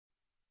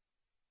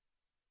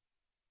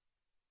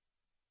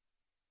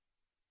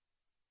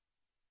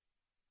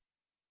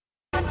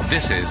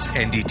This is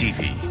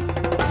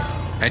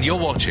NDTV, and you're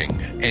watching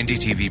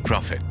NDTV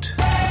Profit.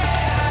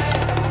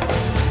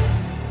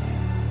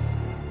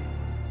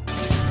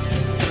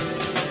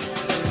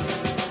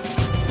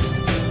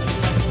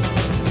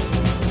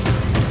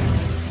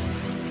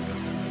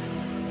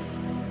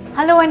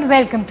 Hello and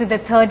welcome to the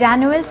third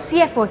annual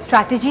CFO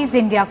Strategies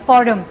India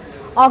Forum,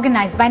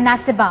 organized by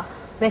Naseba,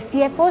 where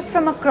CFOs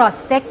from across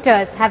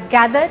sectors have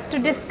gathered to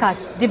discuss,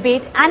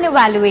 debate and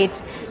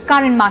evaluate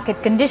current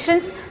market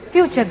conditions,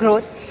 future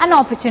growth and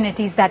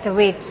opportunities that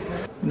await.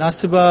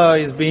 Naseba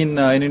has been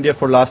in India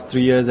for the last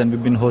 3 years, and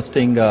we've been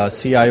hosting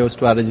CIO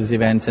strategies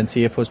events and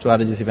CFO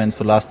strategies events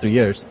for the last 3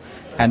 years.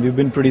 And we've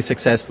been pretty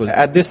successful.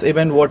 At this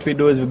event, what we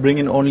do is we bring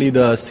in only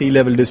the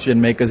C-level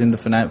decision makers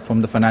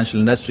from the financial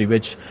industry,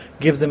 which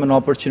gives them an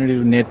opportunity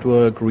to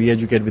network,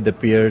 re-educate with the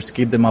peers,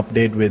 keep them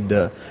updated with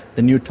the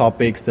new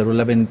topics, the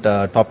relevant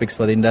topics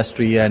for the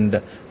industry,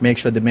 and make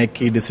sure they make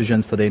key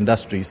decisions for the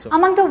industry. So,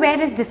 among the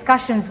various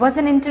discussions was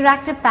an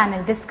interactive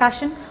panel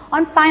discussion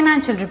on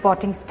financial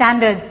reporting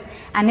standards,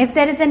 and if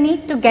there is a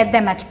need to get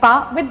them at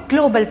par with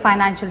global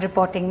financial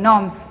reporting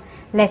norms.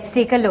 Let's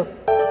take a look.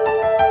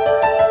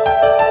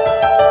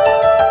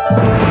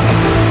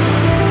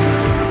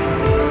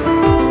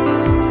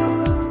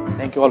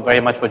 Thank you all very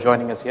much for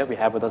joining us here. We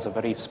have with us a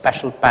very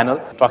special panel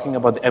talking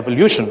about the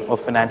evolution of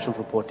financial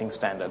reporting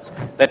standards.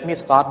 Let me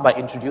start by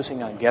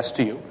introducing our guest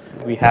to you.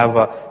 We have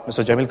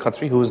Mr. Jamil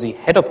Khatri, who is the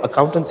Head of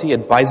Accountancy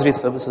Advisory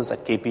Services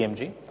at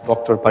KPMG,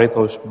 Dr.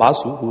 Paritosh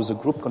Basu, who is a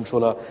Group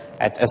Controller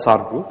at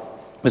Essar Group,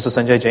 Mr.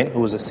 Sanjay Jain,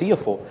 who is a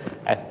CFO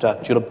at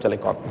Tulip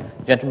Telecom.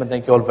 Gentlemen,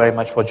 thank you all very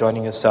much for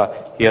joining us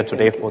here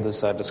today for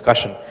this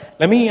discussion.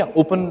 Let me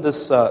open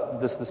this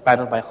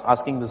panel by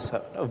asking this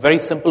very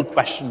simple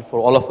question for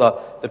all of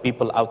the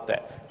people out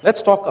there.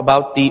 Let's talk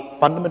about the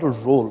fundamental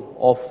role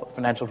of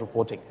financial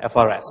reporting,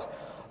 FRS.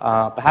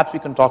 Perhaps we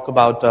can talk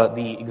about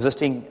the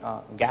existing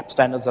GAAP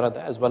standards that are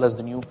there, as well as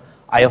the new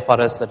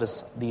IFRS that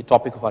is the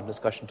topic of our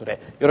discussion today.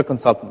 You're a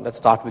consultant. Let's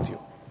start with you.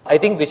 I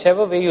think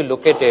whichever way you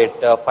look at it,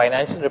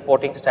 financial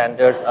reporting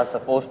standards are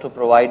supposed to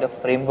provide a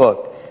framework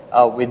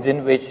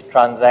within which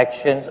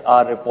transactions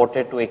are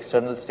reported to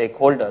external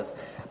stakeholders.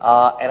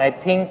 And I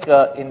think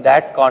in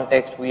that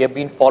context, we have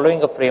been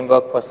following a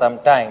framework for some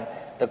time.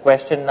 The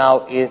question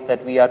now is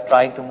that we are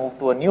trying to move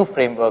to a new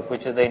framework,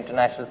 which is the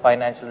International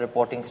Financial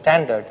Reporting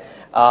Standard.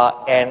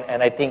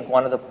 And I think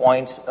one of the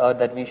points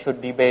that we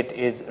should debate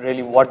is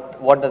really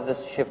what does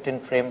this shift in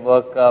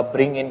framework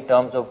bring in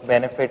terms of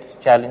benefits,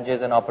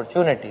 challenges and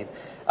opportunities.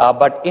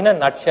 But in a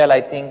nutshell,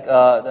 I think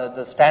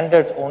the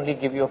standards only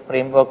give you a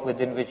framework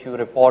within which you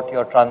report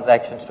your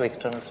transactions to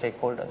external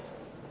stakeholders.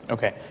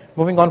 Okay.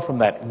 Moving on from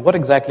that, what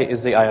exactly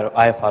is the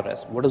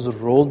IFRS?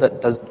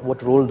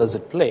 What role does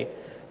it play?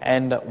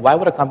 And why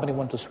would a company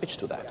want to switch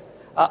to that?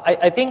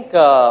 I think,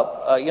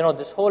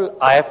 this whole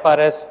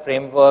IFRS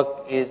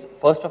framework is,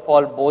 first of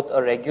all, both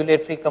a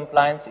regulatory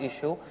compliance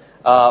issue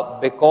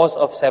because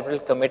of several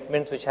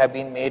commitments which have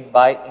been made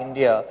by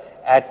India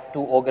to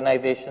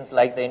organizations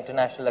like the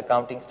International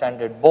Accounting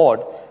Standard Board.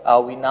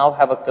 We now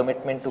have a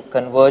commitment to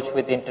converge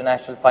with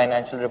international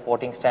financial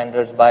reporting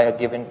standards by a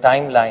given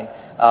timeline,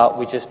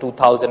 which is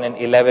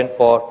 2011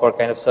 for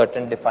kind of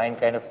certain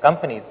defined kind of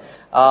companies.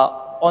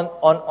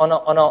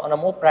 On a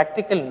more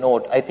practical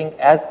note, I think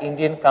as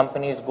Indian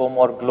companies go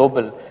more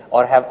global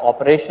or have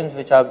operations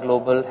which are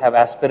global, have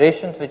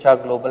aspirations which are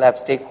global, have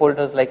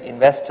stakeholders like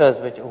investors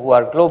who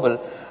are global,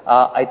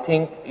 I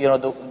think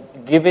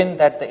given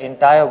that the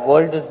entire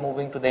world is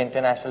moving to the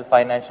International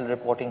Financial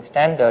Reporting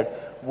Standard,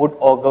 would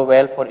augur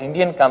well for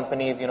Indian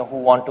companies who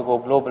want to go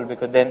global,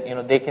 because then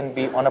they can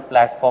be on a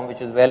platform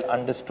which is well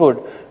understood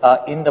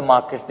in the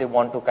markets they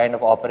want to kind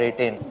of operate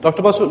in.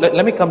 Dr. Basu,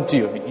 let me come to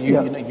you.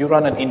 You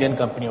run an Indian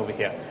company over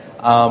here.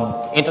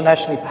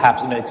 Internationally,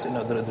 perhaps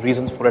the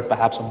reasons for it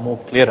perhaps are more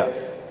clearer.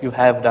 You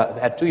have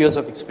had 2 years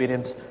of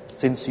experience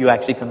since you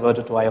actually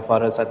converted to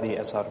IFRS at the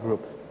Essar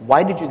Group.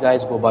 Why did you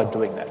guys go about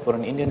doing that? For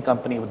an Indian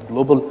company with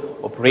global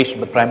operation,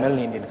 but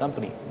primarily Indian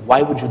company,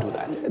 why would you do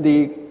that?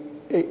 The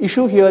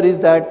issue here is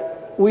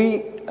that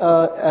we,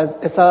 as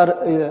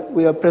Essar,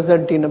 we are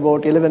present in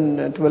about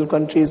 11, 12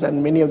 countries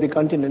and many of the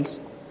continents.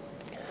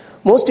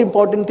 Most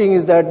important thing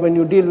is that when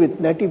you deal with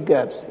native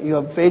gaps, you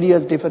have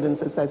various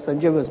differences, as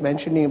Sanjay was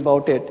mentioning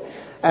about it.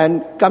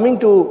 And coming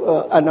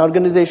to an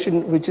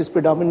organization which is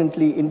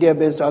predominantly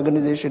India-based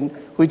organization,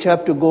 which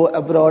have to go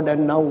abroad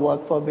and now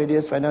work for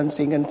various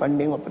financing and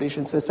funding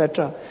operations,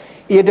 etc.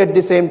 Yet at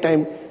the same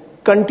time,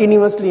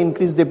 continuously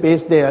increase the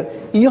base there.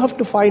 You have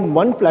to find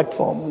one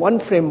platform, one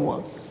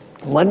framework,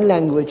 one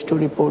language to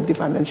report the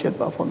financial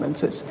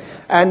performances.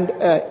 And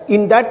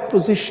in that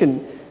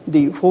position,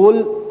 the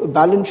whole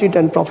balance sheet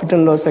and profit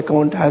and loss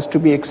account has to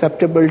be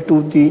acceptable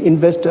to the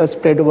investors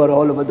spread over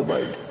all over the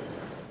world.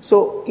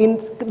 So in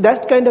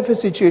that kind of a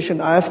situation,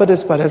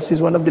 IFRS perhaps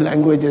is one of the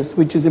languages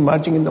which is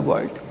emerging in the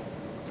world.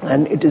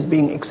 And it is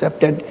being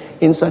accepted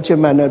in such a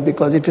manner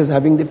because it is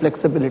having the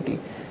flexibility.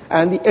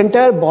 And the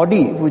entire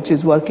body which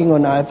is working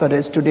on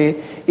IFRS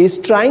today is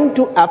trying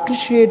to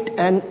appreciate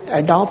and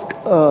adopt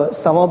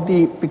some of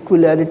the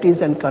peculiarities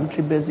and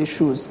country-based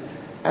issues.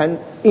 And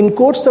in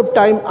course of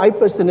time, I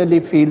personally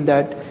feel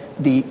that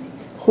the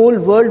whole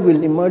world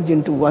will emerge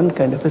into one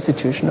kind of a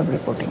situation of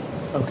reporting.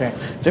 Okay.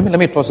 Jamil, let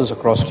me toss this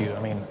across to you.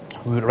 I mean,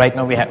 right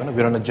now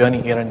we're on a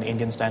journey here in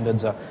Indian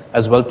standards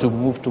as well to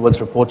move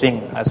towards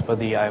reporting as per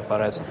the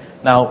IFRS.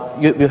 Now,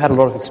 you had a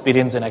lot of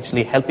experience in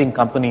actually helping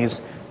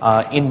companies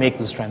in make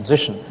this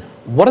transition.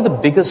 What are the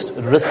biggest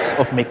risks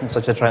of making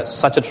such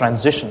a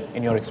transition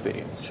in your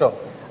experience? Sure.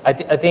 I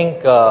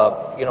think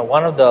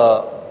one of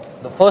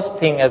the first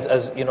thing,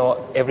 as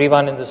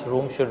everyone in this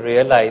room should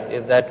realize,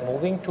 is that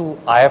moving to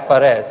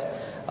IFRS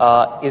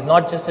is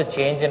not just a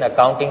change in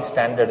accounting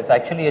standard, it's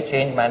actually a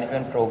change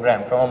management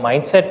program. From a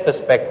mindset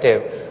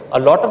perspective, a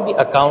lot of the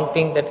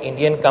accounting that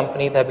Indian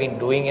companies have been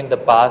doing in the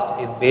past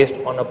is based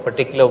on a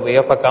particular way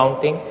of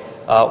accounting,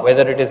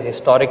 whether it is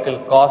historical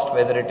cost,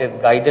 whether it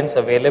is guidance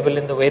available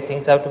in the way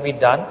things have to be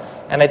done.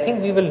 And I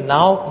think we will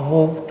now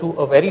move to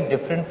a very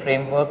different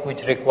framework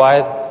which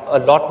requires a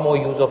lot more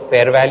use of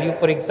fair value,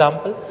 for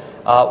example.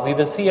 We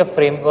will see a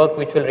framework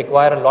which will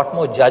require a lot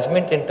more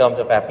judgment in terms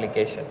of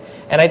application.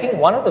 And I think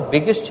one of the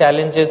biggest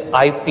challenges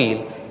I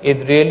feel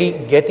is really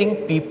getting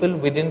people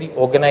within the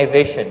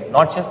organization,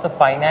 not just the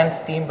finance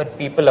team, but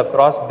people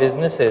across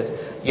businesses,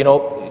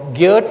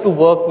 geared to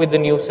work with the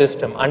new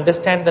system,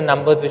 understand the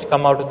numbers which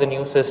come out of the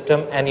new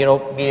system, and,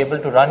 be able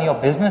to run your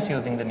business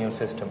using the new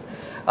system.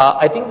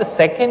 I think the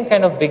second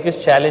kind of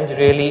biggest challenge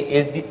really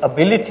is the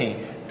ability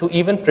to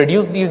even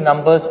produce these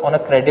numbers on a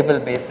credible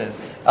basis.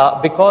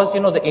 Because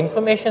the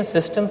information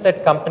systems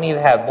that companies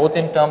have, both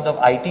in terms of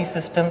IT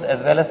systems as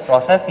well as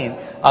processes,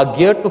 are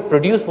geared to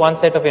produce one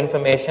set of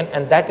information,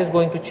 and that is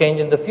going to change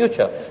in the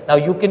future. Now,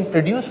 you can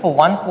produce for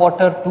 1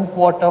 quarter, 2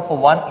 quarter, for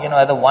one,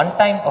 as a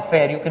one-time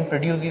affair, you can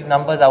produce these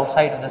numbers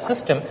outside of the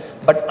system,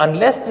 but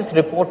unless this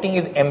reporting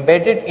is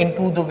embedded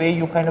into the way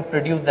you kind of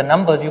produce the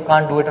numbers, you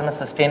can't do it on a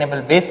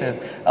sustainable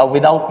basis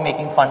without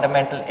making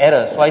fundamental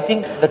errors. So I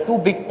think the two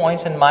big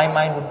points in my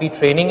mind would be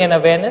training and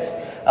awareness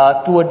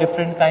to a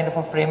different kind of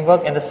a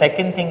framework, and the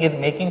second thing is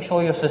making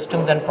sure your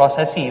systems and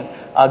processes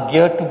are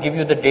geared to give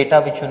you the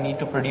data which you need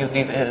to produce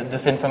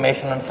this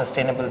information on a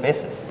sustainable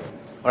basis.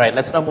 All right,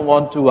 let's now move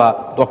on to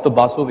Dr.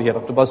 Basu over here.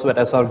 Dr. Basu at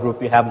Essar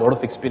Group, you have a lot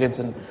of experience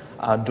in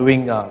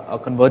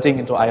converting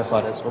into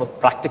IFRS, a lot of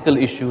practical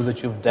issues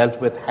that you've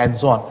dealt with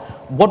hands-on.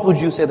 What would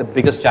you say the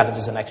biggest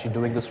challenges in actually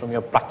doing this from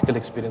your practical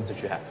experience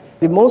that you have?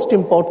 The most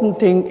important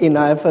thing in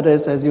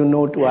IFRS, as you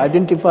know, to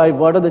identify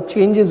what are the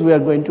changes we are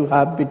going to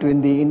have between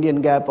the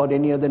Indian GAAP or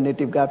any other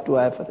native GAAP to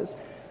IFRS.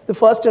 The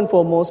first and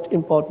foremost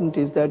important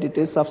is that it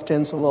is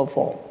substance over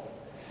form.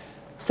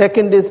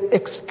 Second is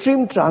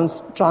extreme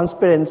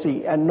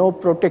transparency and no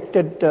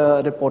protected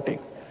reporting.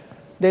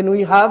 Then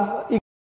we have